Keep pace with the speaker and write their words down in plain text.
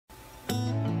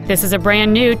This is a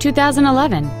brand new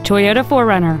 2011 Toyota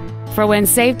 4Runner for when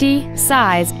safety,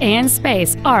 size, and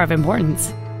space are of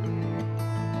importance.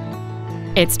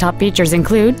 Its top features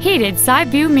include heated side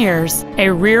view mirrors, a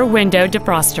rear window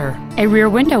defroster, a rear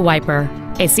window wiper,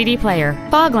 a CD player,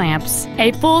 fog lamps,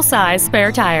 a full-size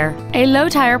spare tire, a low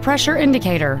tire pressure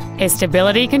indicator, a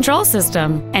stability control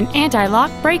system, an anti-lock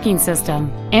braking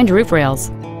system, and roof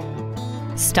rails.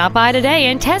 Stop by today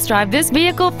and test drive this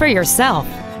vehicle for yourself.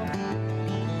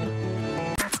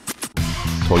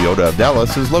 Toyota of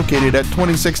Dallas is located at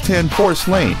 2610 Forest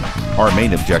Lane. Our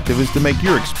main objective is to make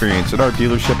your experience at our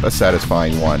dealership a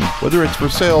satisfying one, whether it's for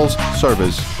sales,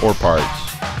 service, or parts.